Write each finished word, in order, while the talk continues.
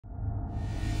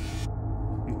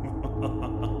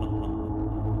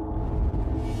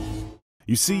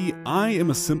You see, I am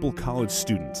a simple college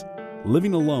student,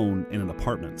 living alone in an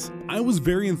apartment. I was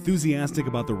very enthusiastic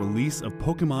about the release of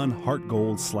Pokemon Heart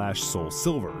Gold/Soul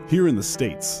Silver here in the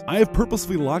States. I have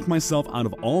purposefully locked myself out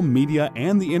of all media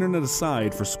and the internet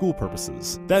aside for school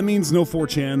purposes. That means no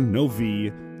 4chan, no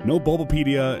V, no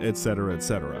Bulbapedia, etc.,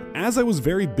 etc. As I was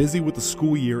very busy with the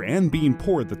school year and being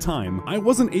poor at the time, I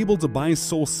wasn't able to buy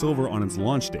Soul Silver on its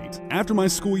launch date. After my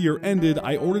school year ended,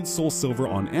 I ordered Soul Silver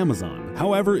on Amazon.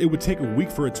 However, it would take a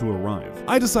week for it to arrive.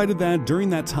 I decided that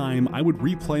during that time, I would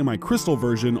replay my Crystal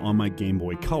version on my Game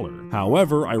Boy Color.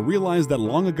 However, I realized that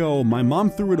long ago, my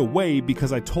mom threw it away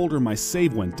because I told her my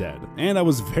save went dead, and I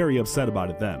was very upset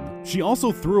about it then. She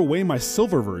also threw away my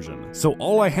Silver version, so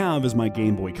all I have is my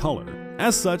Game Boy Color.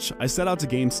 As such, I set out to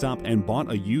GameStop and bought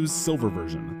a used Silver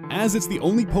version, as it's the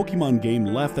only Pokemon game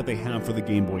left that they have for the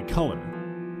Game Boy Color.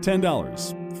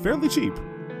 $10, fairly cheap.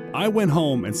 I went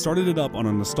home and started it up on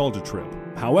a nostalgia trip.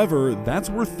 However,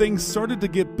 that's where things started to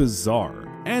get bizarre,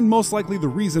 and most likely the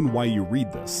reason why you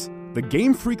read this. The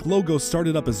Game Freak logo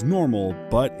started up as normal,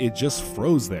 but it just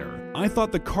froze there. I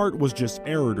thought the cart was just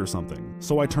errored or something,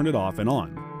 so I turned it off and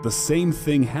on. The same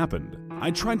thing happened. I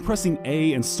tried pressing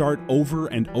A and start over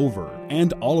and over,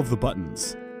 and all of the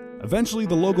buttons. Eventually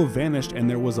the logo vanished and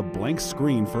there was a blank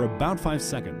screen for about 5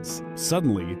 seconds.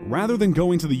 Suddenly, rather than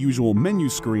going to the usual menu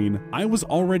screen, I was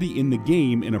already in the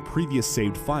game in a previous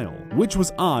saved file, which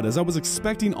was odd as I was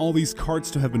expecting all these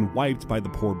carts to have been wiped by the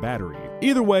poor battery.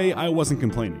 Either way, I wasn't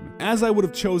complaining, as I would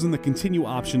have chosen the continue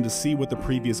option to see what the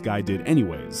previous guy did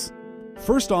anyways.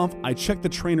 First off, I checked the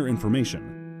trainer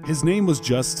information. His name was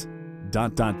just ...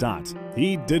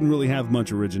 He didn't really have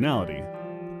much originality.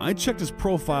 I checked his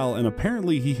profile and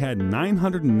apparently he had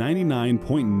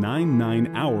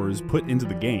 999.99 hours put into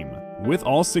the game, with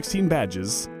all 16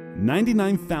 badges,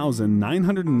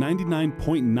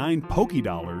 99,999.9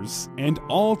 Pokédollars, and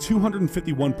all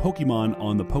 251 Pokemon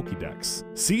on the Pokédex.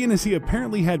 Seeing as he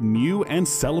apparently had Mew and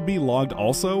Celebi logged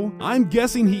also, I'm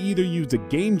guessing he either used a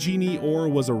Game Genie or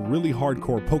was a really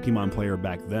hardcore Pokemon player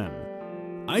back then.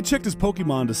 I checked his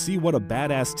Pokemon to see what a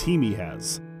badass team he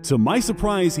has. To my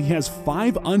surprise, he has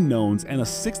 5 unknowns and a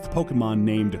 6th Pokemon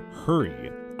named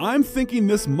Hurry. I'm thinking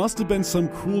this must have been some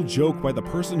cruel joke by the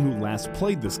person who last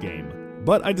played this game,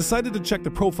 but I decided to check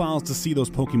the profiles to see those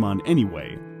Pokemon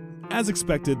anyway. As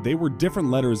expected, they were different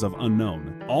letters of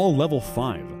unknown, all level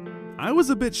 5. I was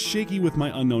a bit shaky with my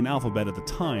unknown alphabet at the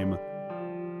time,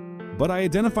 but I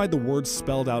identified the words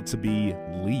spelled out to be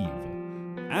leave.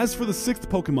 As for the 6th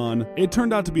Pokemon, it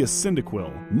turned out to be a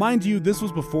Cyndaquil. Mind you, this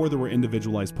was before there were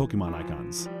individualized Pokemon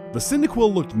icons. The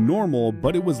Cyndaquil looked normal,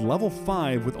 but it was level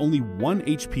 5 with only 1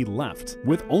 HP left,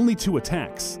 with only 2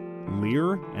 attacks,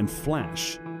 Leer and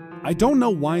Flash. I don't know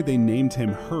why they named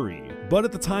him Hurry, but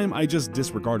at the time I just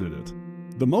disregarded it.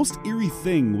 The most eerie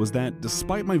thing was that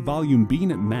despite my volume being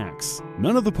at max,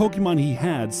 none of the Pokemon he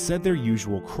had said their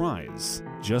usual cries,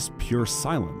 just pure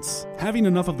silence. Having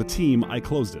enough of the team, I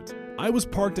closed it. I was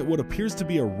parked at what appears to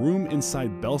be a room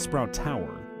inside Bellsprout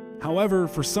Tower. However,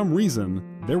 for some reason,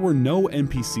 there were no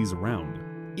NPCs around.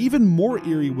 Even more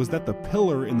eerie was that the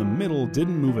pillar in the middle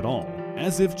didn't move at all,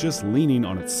 as if just leaning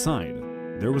on its side.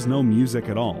 There was no music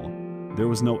at all. There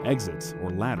was no exit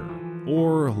or ladder,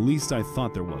 or at least I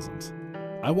thought there wasn't.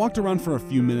 I walked around for a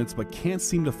few minutes but can't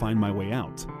seem to find my way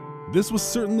out. This was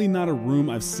certainly not a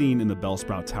room I've seen in the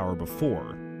Bellsprout Tower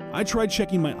before. I tried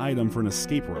checking my item for an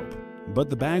escape rope, but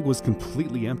the bag was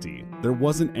completely empty. There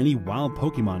wasn't any wild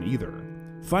Pokemon either.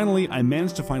 Finally, I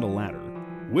managed to find a ladder,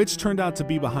 which turned out to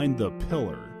be behind the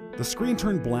pillar. The screen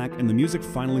turned black and the music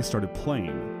finally started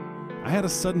playing. I had a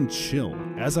sudden chill,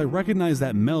 as I recognized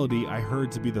that melody I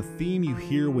heard to be the theme you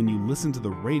hear when you listen to the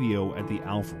radio at the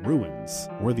Alph Ruins,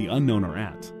 where the Unknown are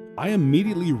at. I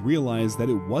immediately realized that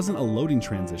it wasn't a loading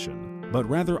transition, but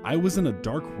rather I was in a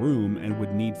dark room and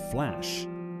would need flash.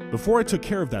 Before I took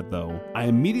care of that though, I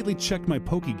immediately checked my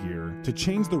Pokegear to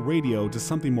change the radio to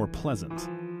something more pleasant.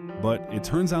 But it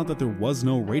turns out that there was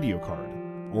no radio card,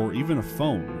 or even a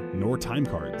phone, nor time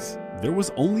cards. There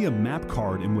was only a map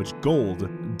card in which Gold, ...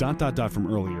 from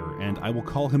earlier, and I will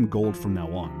call him Gold from now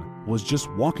on, was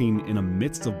just walking in a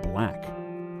midst of black.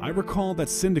 I recall that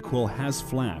Cyndaquil has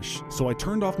Flash, so I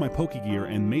turned off my Pokegear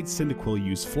and made Cyndaquil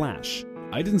use Flash.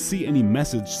 I didn't see any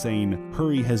message saying,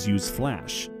 Hurry has used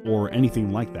Flash, or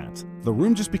anything like that. The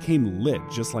room just became lit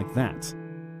just like that.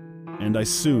 And I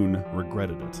soon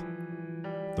regretted it.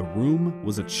 The room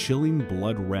was a chilling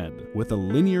blood red, with a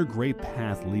linear gray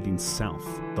path leading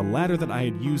south. The ladder that I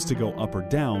had used to go up or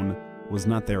down was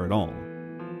not there at all.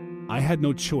 I had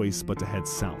no choice but to head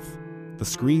south. The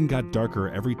screen got darker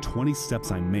every 20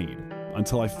 steps I made,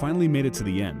 until I finally made it to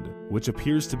the end, which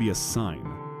appears to be a sign.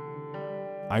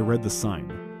 I read the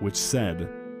sign, which said,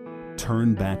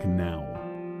 "Turn back now."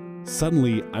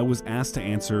 Suddenly, I was asked to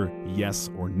answer yes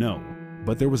or no,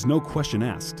 but there was no question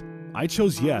asked. I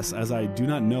chose yes as I do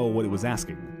not know what it was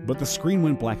asking, but the screen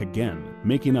went black again,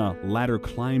 making a ladder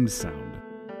climbed sound.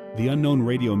 The unknown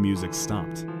radio music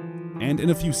stopped, and in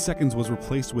a few seconds was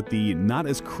replaced with the not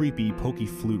as creepy pokey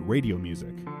flute radio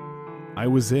music. I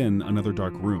was in another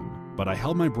dark room, but I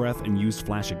held my breath and used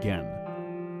flash again.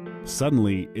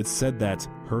 Suddenly, it said that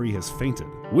Hurry has fainted,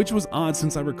 which was odd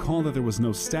since I recall that there was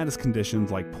no status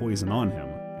conditions like poison on him,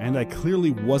 and I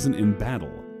clearly wasn't in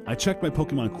battle. I checked my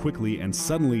Pokemon quickly and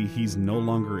suddenly he's no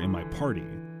longer in my party.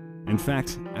 In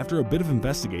fact, after a bit of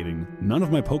investigating, none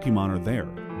of my Pokemon are there,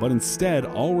 but instead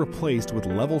all replaced with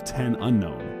level 10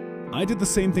 unknown. I did the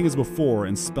same thing as before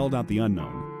and spelled out the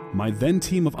unknown. My then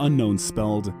team of unknowns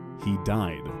spelled, "He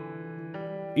died."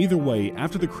 Either way,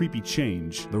 after the creepy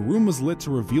change, the room was lit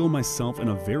to reveal myself in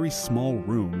a very small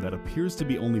room that appears to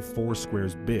be only 4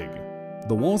 squares big.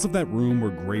 The walls of that room were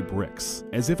gray bricks,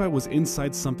 as if I was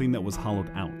inside something that was hollowed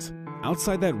out.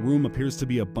 Outside that room appears to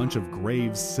be a bunch of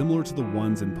graves similar to the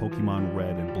ones in Pokemon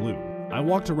Red and Blue. I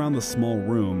walked around the small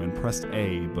room and pressed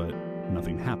A, but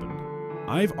nothing happened.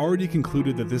 I've already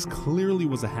concluded that this clearly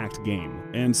was a hacked game,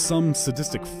 and some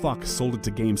sadistic fuck sold it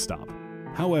to GameStop.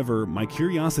 However, my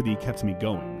curiosity kept me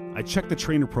going. I checked the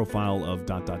trainer profile of ...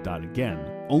 again,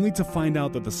 only to find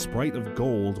out that the sprite of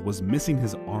Gold was missing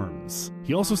his arms.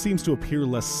 He also seems to appear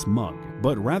less smug,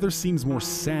 but rather seems more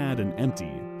sad and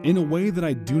empty, in a way that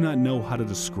I do not know how to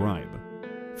describe.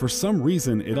 For some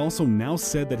reason, it also now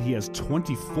said that he has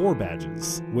 24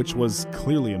 badges, which was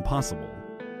clearly impossible.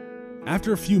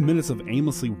 After a few minutes of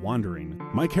aimlessly wandering,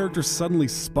 my character suddenly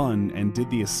spun and did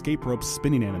the escape rope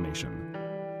spinning animation.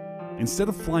 Instead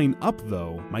of flying up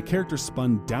though, my character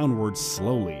spun downwards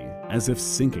slowly, as if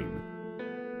sinking.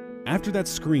 After that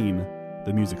screen,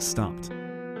 the music stopped.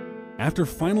 After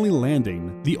finally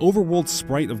landing, the overworld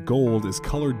sprite of Gold is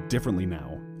colored differently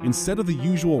now. Instead of the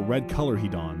usual red color he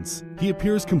dons, he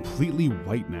appears completely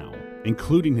white now,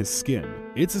 including his skin.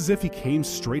 It's as if he came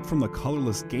straight from the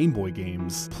colorless Game Boy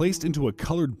games, placed into a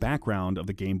colored background of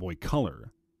the Game Boy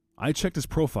Color. I checked his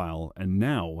profile, and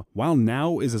now, while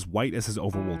now is as white as his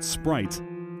overworld sprite,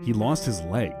 he lost his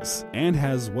legs, and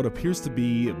has what appears to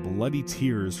be bloody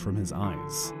tears from his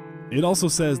eyes. It also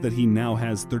says that he now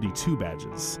has 32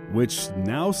 badges, which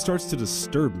now starts to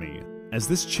disturb me, as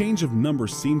this change of number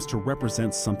seems to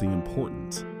represent something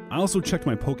important. I also checked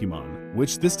my Pokemon,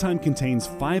 which this time contains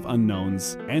 5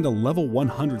 unknowns and a level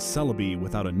 100 Celebi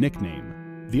without a nickname.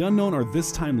 The unknown are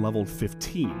this time leveled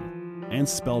 15, and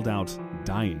spelled out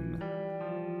dying.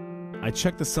 I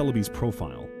checked the Celebi's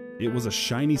profile. It was a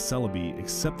shiny Celebi,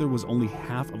 except there was only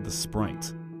half of the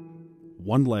sprite.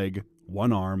 1 leg,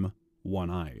 1 arm, 1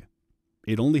 eye.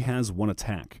 It only has 1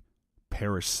 attack,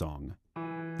 Perish Song.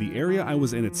 The area I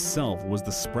was in itself was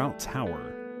the Sprout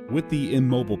Tower, with the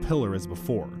immobile pillar as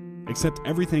before, except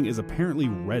everything is apparently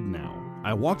red now.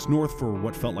 I walked north for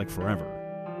what felt like forever.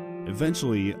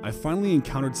 Eventually, I finally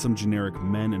encountered some generic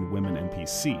men and women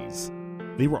NPCs.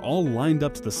 They were all lined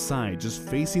up to the side, just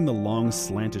facing the long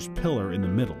slantish pillar in the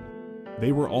middle.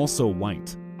 They were also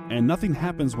white, and nothing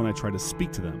happens when I try to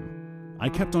speak to them. I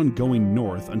kept on going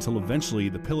north until eventually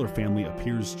the pillar family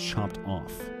appears chopped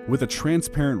off, with a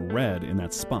transparent red in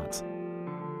that spot.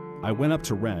 I went up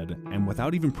to red, and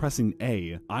without even pressing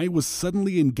A, I was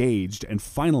suddenly engaged and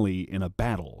finally in a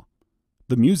battle.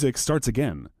 The music starts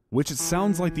again, which it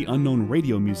sounds like the unknown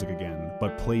radio music again,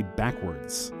 but played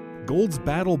backwards. Gold's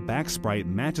battle back sprite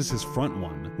matches his front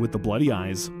one, with the bloody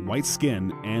eyes, white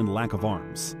skin, and lack of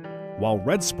arms, while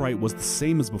Red sprite was the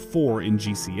same as before in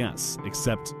GCS,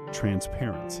 except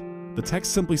transparent. The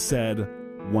text simply said,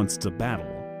 "Wants to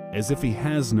battle," as if he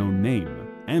has no name,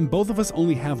 and both of us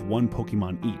only have 1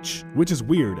 Pokemon each, which is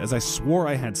weird as I swore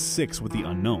I had 6 with the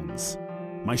unknowns.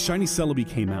 My shiny Celebi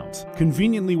came out,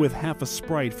 conveniently with half a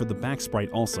sprite for the back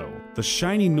sprite also. The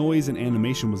shiny noise and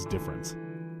animation was different,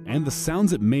 and the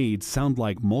sounds it made sound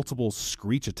like multiple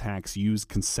screech attacks used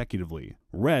consecutively.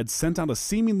 Red sent out a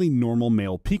seemingly normal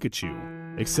male Pikachu,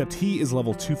 except he is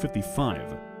level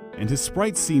 255, and his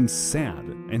sprite seems sad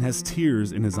and has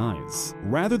tears in his eyes.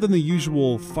 Rather than the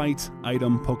usual fight,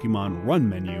 item, Pokemon, run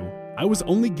menu, I was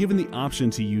only given the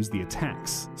option to use the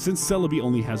attacks. Since Celebi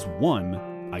only has 1,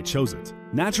 I chose it.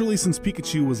 Naturally, since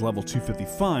Pikachu was level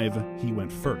 255, he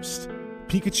went first.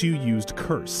 Pikachu used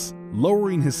Curse,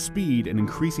 lowering his speed and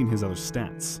increasing his other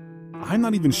stats. I'm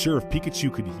not even sure if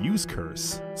Pikachu could use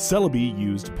Curse. Celebi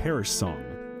used Perish Song.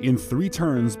 In 3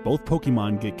 turns, both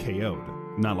Pokemon get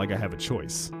KO'd. Not like I have a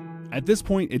choice. At this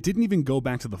point, it didn't even go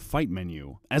back to the fight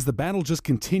menu, as the battle just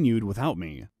continued without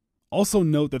me. Also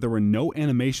note that there were no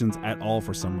animations at all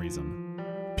for some reason.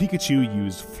 Pikachu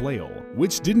used Flail,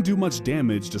 which didn't do much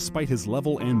damage despite his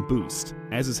level and boost,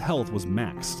 as his health was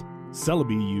maxed.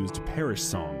 Celebi used Perish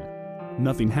Song.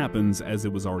 Nothing happens as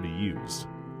it was already used.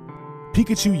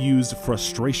 Pikachu used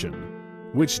Frustration,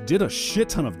 which did a shit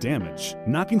ton of damage,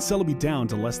 knocking Celebi down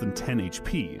to less than 10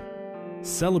 HP.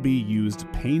 Celebi used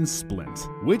Pain Splint,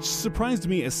 which surprised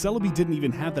me as Celebi didn't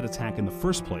even have that attack in the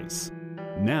first place.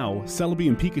 Now, Celebi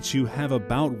and Pikachu have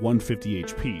about 150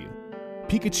 HP.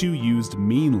 Pikachu used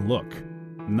Mean Look.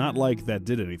 Not like that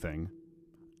did anything.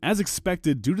 As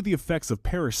expected, due to the effects of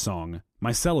Perish Song,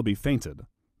 my Celebi fainted.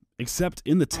 Except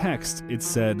in the text, it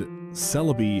said,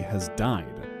 Celebi has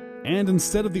died. And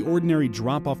instead of the ordinary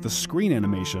drop off the screen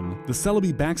animation, the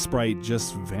Celebi back sprite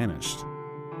just vanished.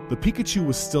 The Pikachu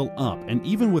was still up, and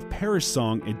even with Perish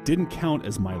Song, it didn't count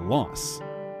as my loss.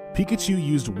 Pikachu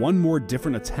used one more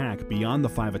different attack beyond the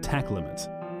 5 attack limit.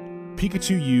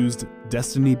 Pikachu used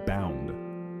Destiny Bound.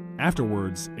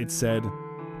 Afterwards, it said,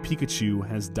 Pikachu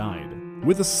has died,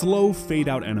 with a slow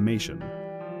fade-out animation.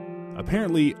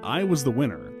 Apparently, I was the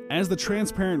winner, as the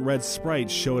transparent red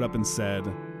sprite showed up and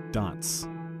said, Dots.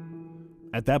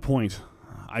 At that point,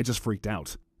 I just freaked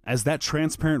out, as that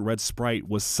transparent red sprite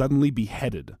was suddenly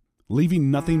beheaded,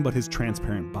 leaving nothing but his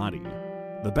transparent body.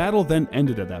 The battle then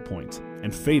ended at that point,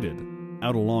 and faded,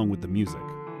 out along with the music.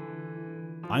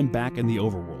 I'm back in the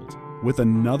overworld, with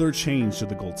another change to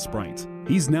the Gold sprite.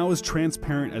 He's now as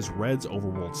transparent as Red's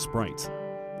overworld sprite.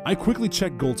 I quickly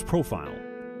checked Gold's profile,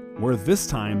 where this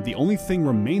time the only thing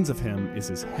remains of him is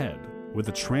his head, with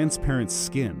a transparent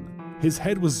skin. His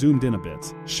head was zoomed in a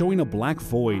bit, showing a black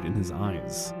void in his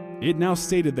eyes. It now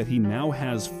stated that he now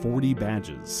has 40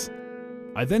 badges.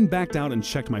 I then backed out and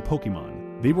checked my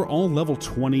Pokemon. They were all level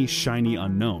 20 Shiny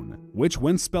Unknown, which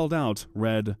when spelled out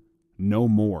read, No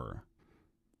More.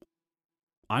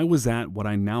 I was at what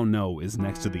I now know is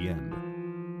next to the end.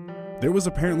 There was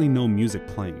apparently no music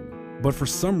playing, but for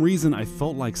some reason I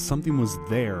felt like something was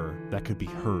there that could be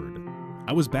heard.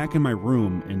 I was back in my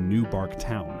room in New Bark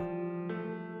Town.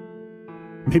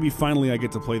 Maybe finally I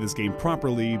get to play this game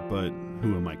properly, but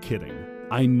who am I kidding?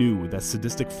 I knew that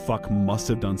sadistic fuck must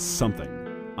have done something.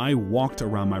 I walked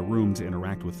around my room to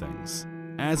interact with things,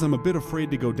 as I'm a bit afraid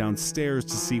to go downstairs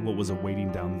to see what was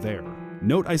awaiting down there.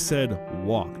 Note I said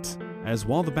walked, as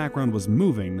while the background was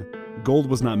moving, Gold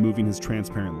was not moving his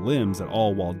transparent limbs at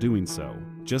all while doing so,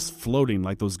 just floating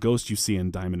like those ghosts you see in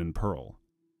Diamond and Pearl.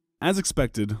 As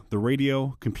expected, the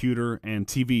radio, computer, and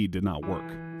TV did not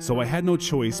work, so I had no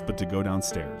choice but to go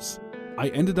downstairs. I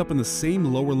ended up in the same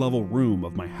lower level room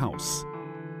of my house.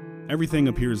 Everything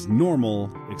appears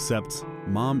normal, except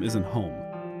Mom isn't home.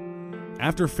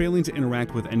 After failing to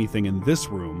interact with anything in this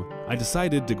room, I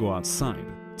decided to go outside.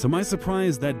 To my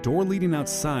surprise, that door leading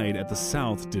outside at the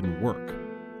south didn't work,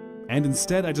 and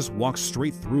instead I just walked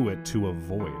straight through it to a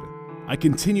void. I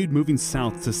continued moving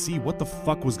south to see what the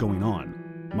fuck was going on.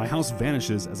 My house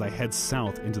vanishes as I head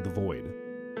south into the void.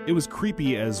 It was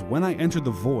creepy as when I entered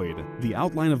the void, the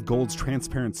outline of Gold's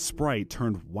transparent sprite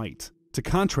turned white, to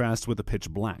contrast with the pitch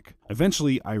black.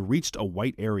 Eventually, I reached a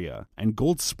white area, and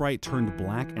Gold's sprite turned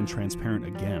black and transparent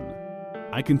again.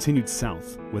 I continued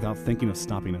south, without thinking of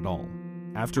stopping at all.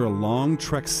 After a long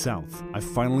trek south, I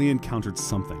finally encountered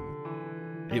something.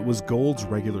 It was Gold's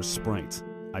regular sprite.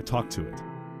 I talked to it.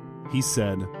 He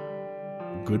said,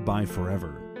 "Goodbye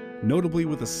forever," notably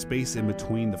with a space in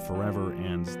between the forever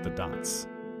and the dots,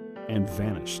 and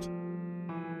vanished.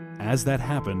 As that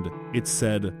happened, it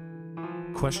said,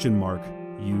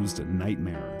 "used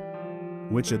nightmare,"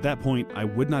 which at that point I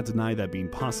would not deny that being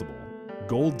possible.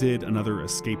 Gold did another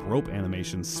escape rope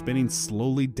animation spinning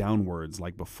slowly downwards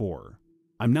like before.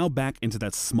 I'm now back into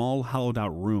that small hollowed out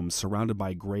room surrounded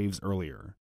by graves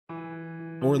earlier.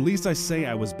 Or at least I say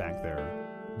I was back there,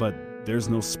 but there's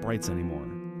no sprites anymore.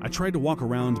 I tried to walk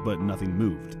around but nothing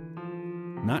moved.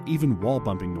 Not even wall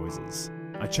bumping noises.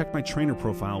 I checked my trainer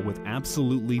profile with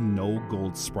absolutely no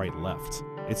Gold sprite left.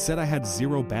 It said I had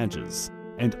 0 badges,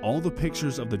 and all the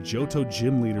pictures of the Johto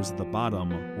gym leaders at the bottom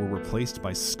were replaced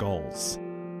by skulls.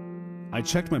 I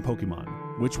checked my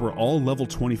Pokemon, which were all level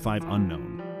 25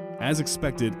 unknown. As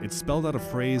expected, it spelled out a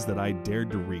phrase that I dared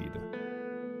to read.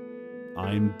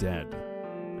 I'm dead.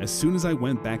 As soon as I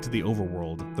went back to the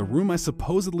overworld, the room I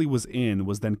supposedly was in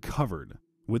was then covered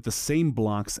with the same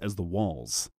blocks as the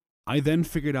walls. I then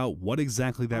figured out what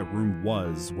exactly that room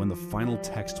was when the final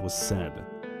text was said.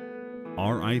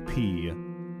 RIP ...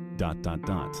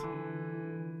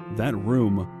 That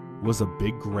room was a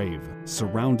big grave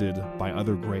surrounded by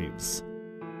other graves.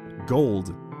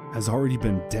 Gold has already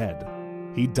been dead.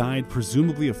 He died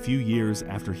presumably a few years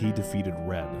after he defeated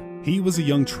Red. He was a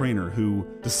young trainer who,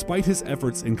 despite his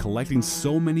efforts in collecting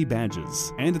so many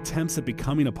badges and attempts at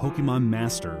becoming a Pokemon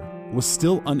master, was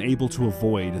still unable to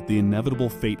avoid the inevitable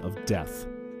fate of death,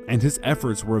 and his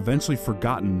efforts were eventually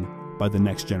forgotten by the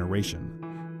next generation.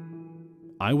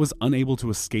 I was unable to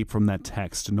escape from that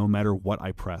text no matter what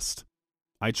I pressed.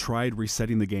 I tried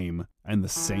resetting the game, and the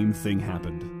same thing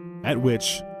happened, at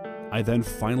which I then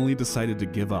finally decided to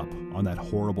give up on that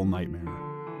horrible nightmare.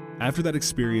 After that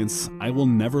experience, I will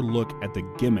never look at the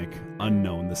gimmick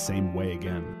Unknown the same way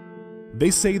again.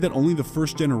 They say that only the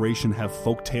first generation have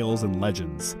folk tales and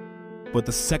legends, but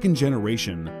the second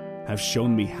generation have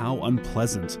shown me how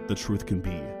unpleasant the truth can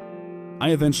be. I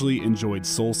eventually enjoyed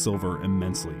Soul Silver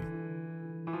immensely,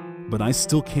 but I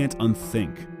still can't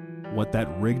unthink what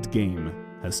that rigged game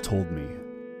has told me.